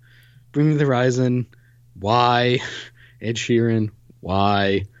 Again, Bring Me the Horizon. Why? Ed Sheeran.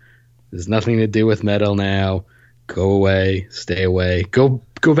 Why? There's nothing to do with metal now. Go away. Stay away. Go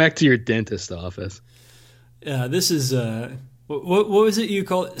back to your dentist office. Yeah, this is what was it you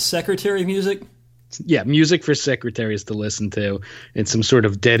call it? Secretary music? Yeah, music for secretaries to listen to in some sort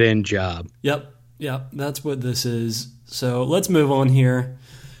of dead-end job. Yep, that's what this is. So let's move on here.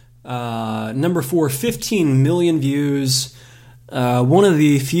 Number 4, 15 million views. One of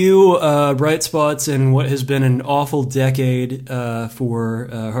the few bright spots in what has been an awful decade for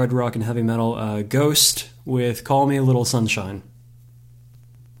hard rock and heavy metal. Ghost with Call Me a Little Sunshine.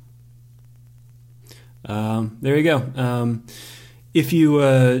 There you go. If you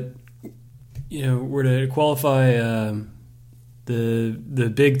were to qualify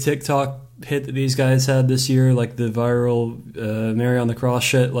the big TikTok hit that these guys had this year, like the viral Mary on the Cross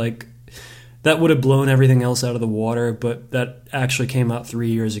shit, like that would have blown everything else out of the water, but that actually came out 3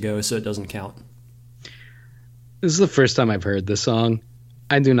 years ago, so it doesn't count. This is the first time I've heard this song.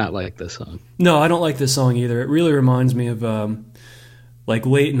 I do not like this song. No, I don't like this song either. It really reminds me of like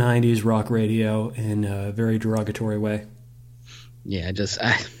late 90s rock radio in a very derogatory way. Yeah,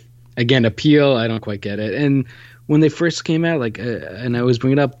 again, appeal, I don't quite get it. And when they first came out, and I always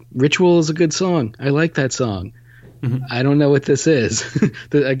bring it up, Ritual is a good song. I like that song. Mm-hmm. I don't know what this is.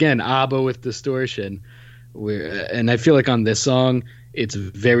 Again, ABBA with distortion. And I feel like on this song, it's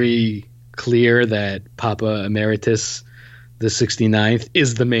very clear that Papa Emeritus, the 69th,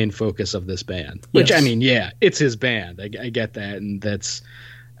 is the main focus of this band. Which, yes. I mean, yeah, it's his band. I get that. And that's,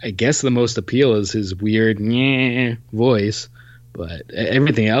 I guess the most appeal is his weird voice. But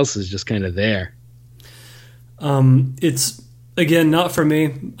everything else is just kind of there. It's, again, not for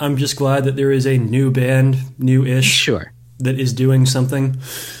me. I'm just glad that there is a new band, new-ish, sure, that is doing something.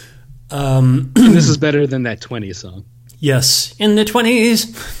 And this is better than that 20 song. Yes, in the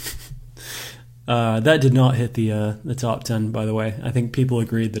 20s. That did not hit the top 10, by the way. I think people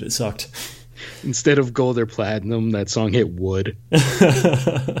agreed that it sucked. Instead of gold or platinum, that song hit wood.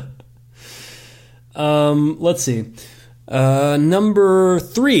 Let's see. Number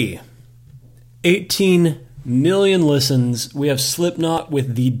 3. 18 million listens. We have Slipknot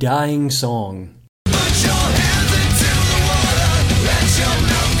with The Dying Song. Put your hands into the water, let your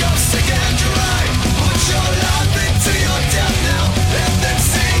mouth go sick and dry. Put your love into your death now, let them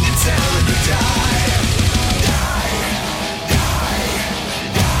sing until you die.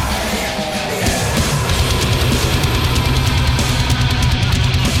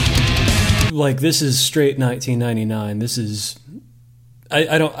 Like, this is straight 1999. This is...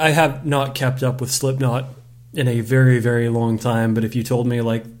 I have not kept up with Slipknot in a very, very long time, but if you told me,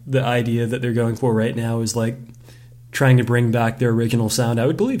 like, the idea that they're going for right now is, like, trying to bring back their original sound, I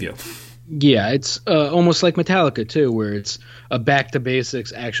would believe you. Yeah, it's almost like Metallica, too, where it's a back to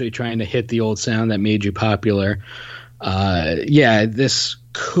basics, actually trying to hit the old sound that made you popular. Yeah, this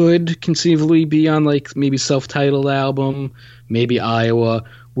could conceivably be on, like, maybe self-titled album, maybe Iowa,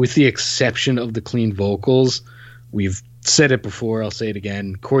 with the exception of the clean vocals. We've said it before, I'll say it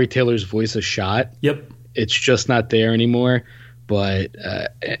again. Corey Taylor's voice is shot. Yep. It's just not there anymore. But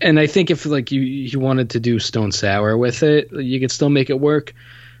and I think if like you wanted to do Stone Sour with it, you could still make it work.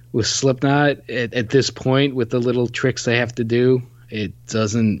 With Slipknot, at this point, with the little tricks they have to do, it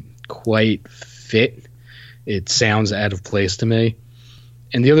doesn't quite fit. It sounds out of place to me.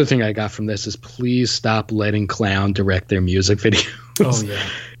 And the other thing I got from this is please stop letting Clown direct their music videos. Oh, yeah.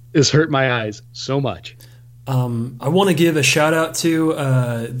 This hurt my eyes so much. I want to give a shout out to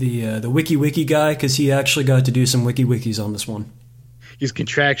the Wiki guy, because he actually got to do some wikis on this one. He's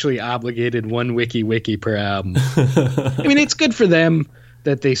contractually obligated one wiki per album. I mean, it's good for them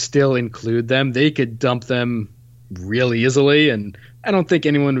that they still include them. They could dump them really easily, and I don't think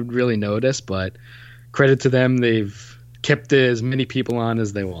anyone would really notice, but credit to them. They've kept as many people on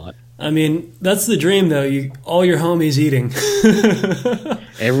as they want. I mean, that's the dream, though. All your homies eating.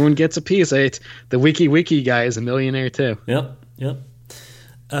 Everyone gets a piece. The wiki guy is a millionaire, too. Yep.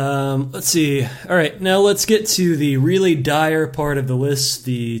 Let's see. All right, now let's get to the really dire part of the list,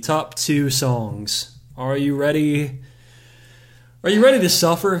 the top 2 songs. Are you ready? Are you ready to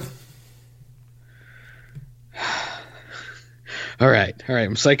suffer? All right.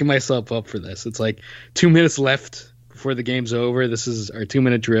 I'm psyching myself up for this. It's like 2 minutes left before the game's over. This is our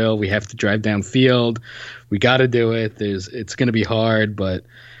 2-minute drill. We have to drive downfield. We got to do it. It's going to be hard, but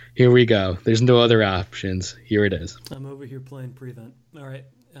here we go. There's no other options. Here it is. I'm over here playing Prevent. All right.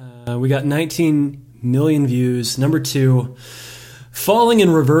 We got 19 million views. Number 2, Falling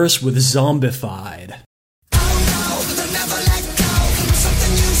in Reverse with Zombified.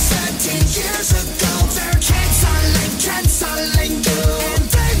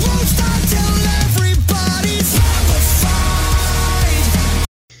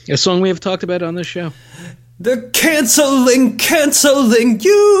 A song we have talked about on this show. They're canceling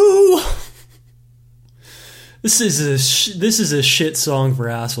you. This is a shit song for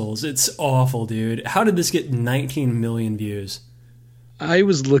assholes. It's awful, dude. How did this get 19 million views? I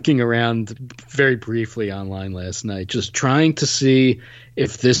was looking around very briefly online last night, just trying to see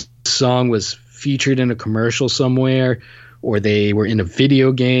if this song was featured in a commercial somewhere or they were in a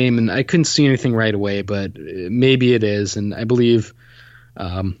video game, and I couldn't see anything right away, but maybe it is, and I believe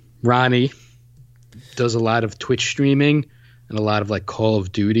Ronnie does a lot of Twitch streaming and a lot of like Call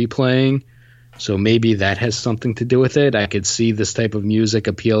of Duty playing, so maybe that has something to do with it. I could see this type of music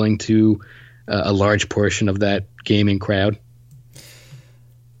appealing to a large portion of that gaming crowd.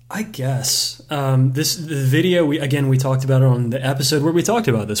 I guess the video we talked about it on the episode where we talked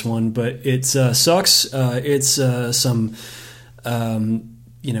about this one, but it sucks. It's some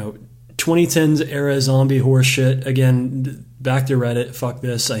 2010s era zombie horse shit. Again, back to Reddit. Fuck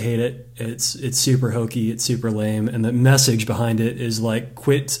this. I hate it. It's super hokey. It's super lame, and the message behind it is like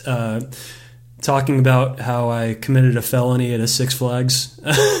quit talking about how I committed a felony at a Six Flags.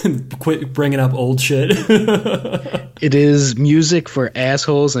 Quit bringing up old shit. It is music for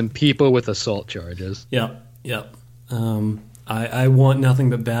assholes and people with assault charges. Yep. I want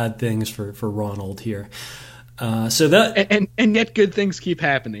nothing but bad things for Ronald here. So that and yet good things keep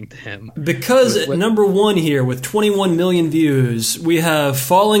happening to him. Because at number 1 here with 21 million views, we have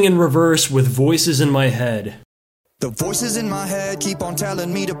Falling in Reverse with Voices in My Head. The voices in my head keep on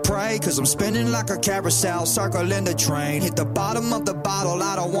telling me to pray, 'cause I'm spinning like a carousel, circling the train. Hit the bottom of the bottle,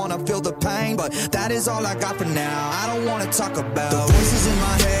 I don't wanna feel the pain, but that is all I got for now. I don't wanna talk about. The voices in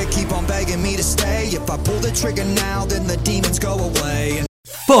my head keep on begging me to stay. If I pull the trigger now, then the demons go away.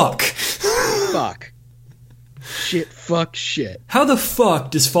 fuck? Fuck. Shit, fuck, shit. How the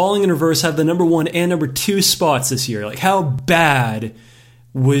fuck does Falling in Reverse have the number 1 and number 2 spots this year? Like, how bad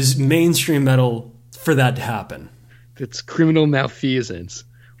was mainstream metal for that to happen? It's criminal malfeasance.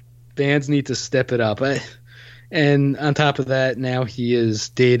 Bands need to step it up. And on top of that, now he is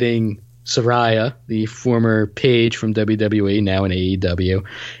dating Saraya, the former Paige from WWE, now in AEW.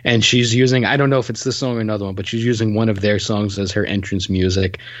 And she's using, I don't know if it's this song or another one, but she's using one of their songs as her entrance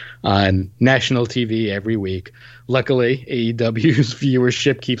music on national TV every week. Luckily, AEW's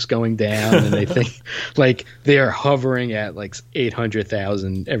viewership keeps going down, and they think like they are hovering at like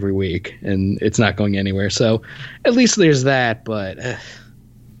 800,000 every week, and it's not going anywhere. So at least there's that, but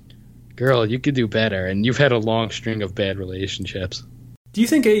girl, you could do better, and you've had a long string of bad relationships. Do you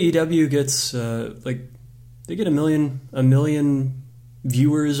think AEW gets they get a million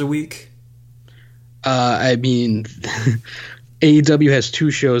viewers a week? I mean, AEW has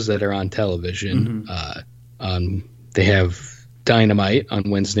 2 shows that are on television. They have Dynamite on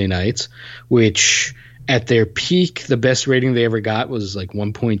Wednesday nights, which at their peak, the best rating they ever got was like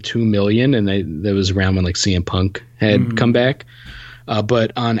 1.2 million, and that was around when like CM Punk had come back.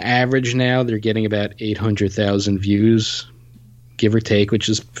 But on average now, they're getting about 800,000 views, give or take, which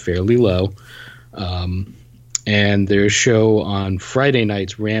is fairly low. And their show on Friday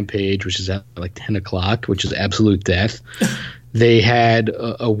nights, Rampage, which is at like 10 o'clock, which is absolute death. They had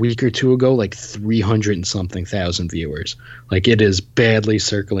a week or two ago like 300 and something thousand viewers. Like, it is badly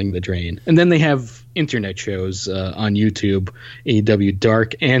circling the drain. And then they have internet shows on YouTube, AEW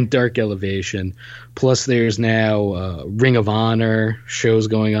Dark and Dark Elevation. Plus there's now Ring of Honor shows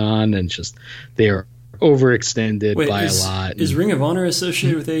going on, and just they are overextended by a lot. Is Ring of Honor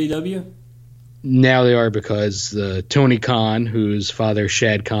associated with AEW? Now they are, because Tony Khan, whose father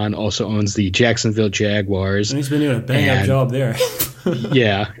Shad Khan also owns the Jacksonville Jaguars. And he's been doing a bang-up job there.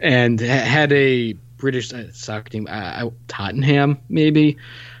 Yeah, and had a British soccer team, Tottenham maybe,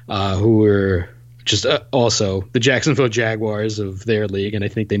 who were just also the Jacksonville Jaguars of their league, and I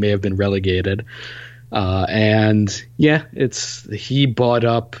think they may have been relegated. And yeah, he bought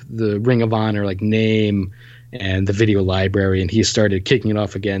up the Ring of Honor like name and the video library, and he started kicking it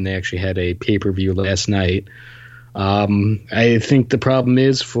off again. They actually had a pay-per-view last night. I think the problem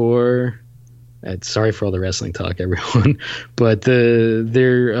is sorry for all the wrestling talk, everyone, but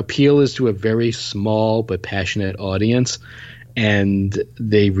their appeal is to a very small but passionate audience, and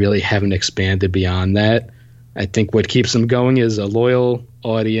they really haven't expanded beyond that. I think what keeps them going is a loyal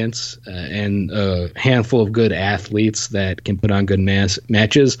audience and a handful of good athletes that can put on good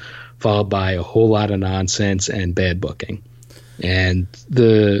matches, followed by a whole lot of nonsense and bad booking. And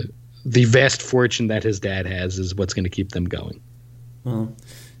the vast fortune that his dad has is what's going to keep them going. Well,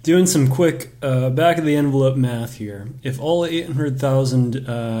 doing some quick back-of-the-envelope math here. If all 800,000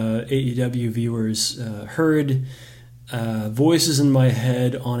 AEW viewers heard Voices in My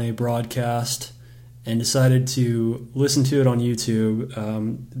Head on a broadcast and decided to listen to it on YouTube,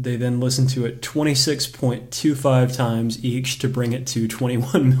 they then listened to it 26.25 times each to bring it to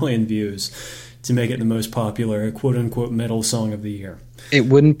 21 million views to make it the most popular quote-unquote metal song of the year. It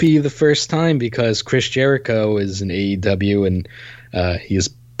wouldn't be the first time, because Chris Jericho is in AEW, and he is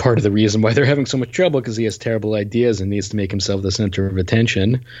part of the reason why they're having so much trouble, because he has terrible ideas and needs to make himself the center of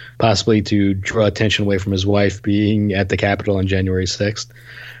attention, possibly to draw attention away from his wife being at the Capitol on January 6th.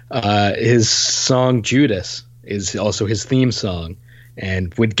 His song Judas is also his theme song,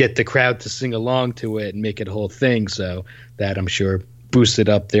 and would get the crowd to sing along to it and make it a whole thing, so that, I'm sure, boosted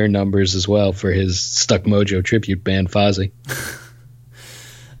up their numbers as well for his Stuck Mojo tribute band, Fozzy.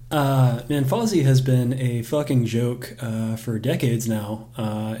 Man, Fozzy has been a fucking joke for decades now,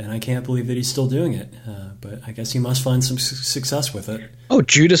 and I can't believe that he's still doing it. But I guess he must find some success with it. Oh,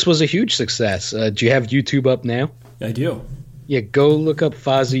 Judas was a huge success. Do you have YouTube up now? I do. Yeah, go look up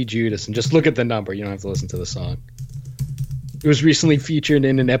Fozzy Judas and just look at the number. You don't have to listen to the song. It was recently featured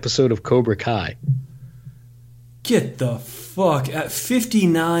in an episode of Cobra Kai. Get the fuck at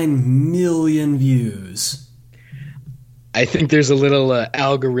 59 million views. I think there's a little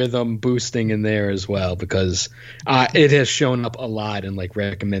algorithm boosting in there as well, because it has shown up a lot in like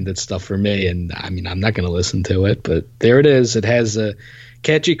recommended stuff for me, and I mean, I'm not going to listen to it, but there it is. It has a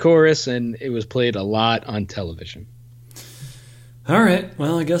catchy chorus, and it was played a lot on television. All right,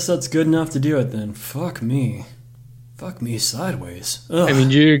 well, I guess that's good enough to do it then. Fuck me sideways. Ugh. I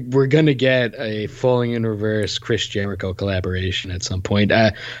mean, we're going to get a Falling in Reverse Chris Jericho collaboration at some point.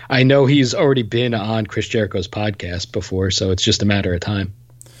 I know he's already been on Chris Jericho's podcast before, so it's just a matter of time.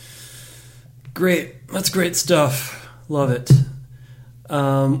 Great. That's great stuff. Love it.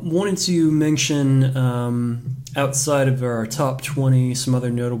 Wanted to mention outside of our top 20, some other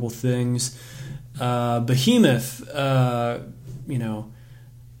notable things. Behemoth, you know,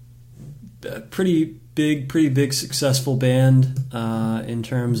 pretty big successful band in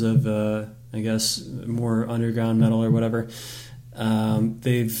terms of, I guess, more underground metal or whatever.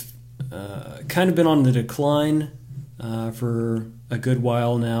 They've kind of been on the decline for a good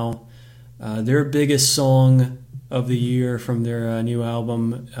while now. Their biggest song of the year from their new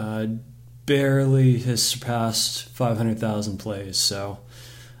album barely has surpassed 500,000 plays. So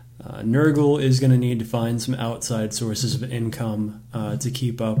Nurgle is going to need to find some outside sources of income to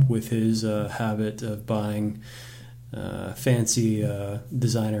keep up with his habit of buying fancy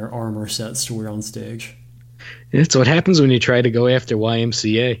designer armor sets to wear on stage. It's what happens when you try to go after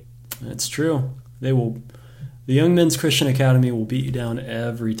YMCA. That's true. They will. The Young Men's Christian Academy will beat you down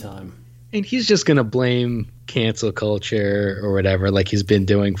every time. And he's just going to blame cancel culture or whatever, like he's been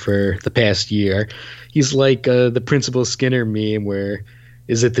doing for the past year. He's like the Principal Skinner meme where,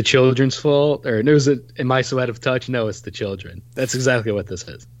 is it the children's fault? Or no, am I so out of touch? No, it's the children. That's exactly what this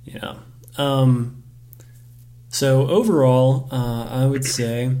is. Yeah. So overall, I would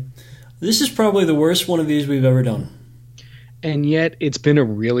say this is probably the worst one of these we've ever done. And yet it's been a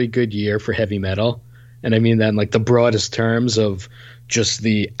really good year for heavy metal. And I mean that in like the broadest terms of just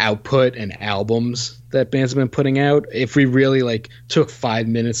the output and albums that bands have been putting out. If we really like took 5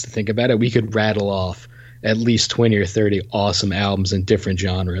 minutes to think about it, we could rattle off at least 20 or 30 awesome albums in different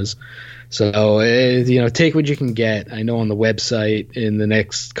genres. So, take what you can get. I know on the website in the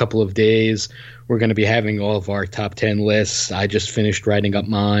next couple of days, we're going to be having all of our top 10 lists. I just finished writing up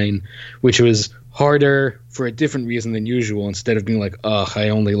mine, which was harder for a different reason than usual. Instead of being like, I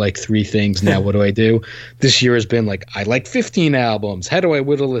only like 3 things. Now what do I do? This year has been like, I like 15 albums. How do I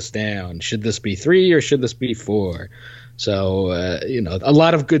whittle this down? Should this be 3 or should this be 4? So, a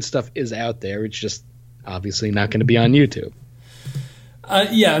lot of good stuff is out there. It's just obviously not going to be on YouTube.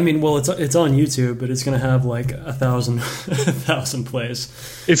 Yeah, I mean, well, it's on YouTube, but it's going to have like 1,000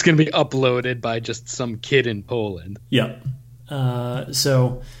 plays. It's going to be uploaded by just some kid in Poland. Yeah. And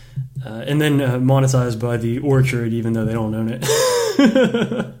then monetized by the Orchard, even though they don't own it.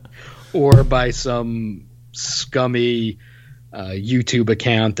 Or by some scummy YouTube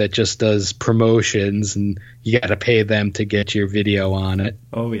account that just does promotions, and you got to pay them to get your video on it.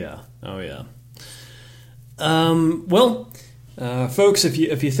 Oh yeah. Folks, if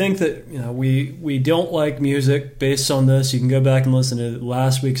you think that we don't like music based on this, you can go back and listen to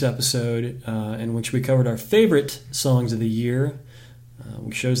last week's episode in which we covered our favorite songs of the year,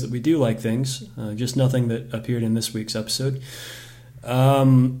 which shows that we do like things, just nothing that appeared in this week's episode.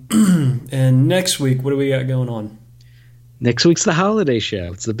 And next week, what do we got going on? Next week's the holiday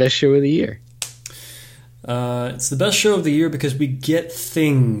show. It's the best show of the year. It's the best show of the year because we get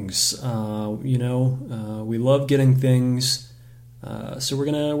things. We love getting things. So we're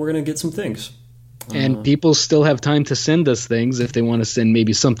gonna get some things. And people still have time to send us things. If they want to send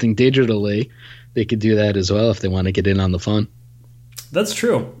maybe something digitally, they could do that as well if they want to get in on the fun. That's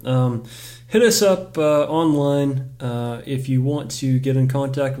true. Hit us up online if you want to get in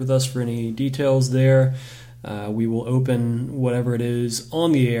contact with us for any details there. We will open whatever it is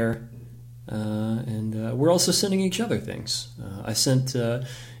on the air. And we're also sending each other things. I sent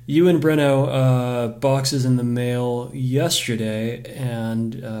you and Breno boxes in the mail yesterday,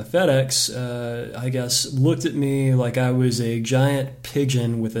 and FedEx, I guess, looked at me like I was a giant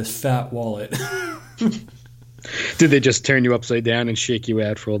pigeon with a fat wallet. Did they just turn you upside down and shake you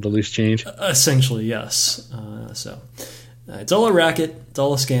out for all the loose change? Essentially, yes. It's all a racket, it's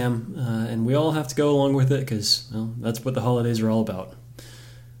all a scam, and we all have to go along with it because that's what the holidays are all about.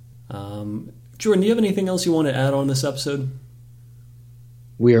 Jordan, do you have anything else you want to add on this episode?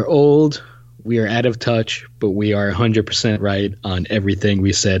 We are old, we are out of touch, but we are 100% right on everything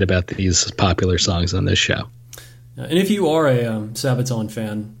we said about these popular songs on this show. And if you are a Sabaton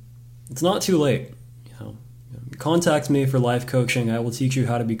fan, it's not too late. Contact me for life coaching. I will teach you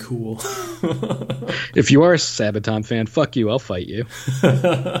how to be cool. If you are a Sabaton fan, fuck you, I'll fight you.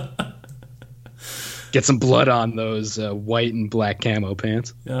 Get some blood on those white and black camo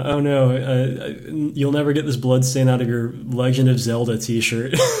pants. Oh no, you'll never get this blood stain out of your Legend of Zelda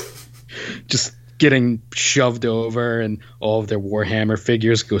t-shirt. Just getting shoved over and all of their Warhammer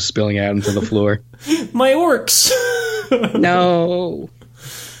figures go spilling out into the floor. My orcs! No.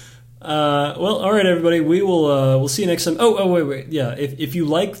 Well, all right, everybody. We'll see you next time. Oh, wait. Yeah, if you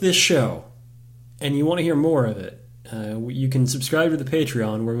like this show and you want to hear more of it, you can subscribe to the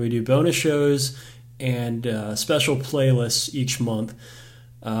Patreon where we do bonus shows and special playlists each month.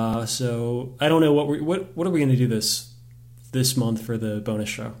 So I don't know what are we going to do this month for the bonus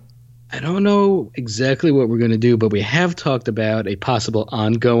show. I don't know exactly what we're going to do, but we have talked about a possible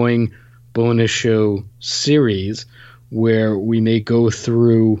ongoing bonus show series where we may go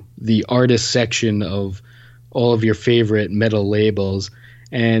through the artist section of all of your favorite metal labels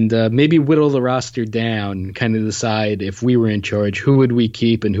and maybe whittle the roster down, kind of decide if we were in charge, who would we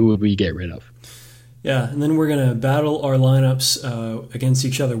keep and who would we get rid of. Yeah, and then we're going to battle our lineups against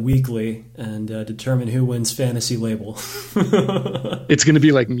each other weekly and determine who wins fantasy label. It's going to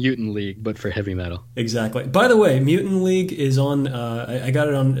be like Mutant League, but for heavy metal. Exactly. By the way, Mutant League is on. I got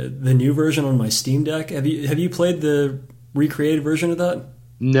it on the new version on my Steam Deck. Have you played the recreated version of that?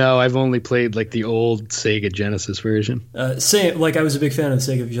 No, I've only played like the old Sega Genesis version. Same. Like I was a big fan of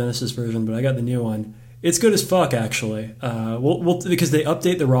the Sega Genesis version, but I got the new one. It's good as fuck, actually. We'll because they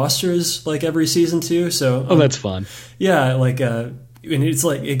update the rosters like every season too. So that's fun. Yeah, like and it's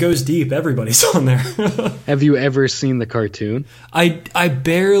like it goes deep. Everybody's on there. Have you ever seen the cartoon? I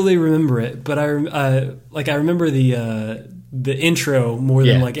barely remember it, but I remember the intro more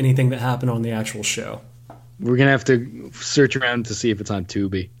than like anything that happened on the actual show. We're gonna have to search around to see if it's on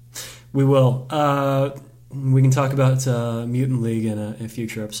Tubi. We will. We can talk about Mutant League in a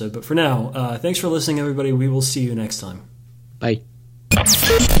future episode. But for now, thanks for listening, everybody. We will see you next time. Bye.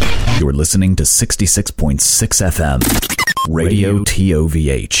 You're listening to 66.6 FM. Radio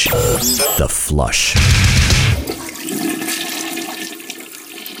TOVH. The Flush.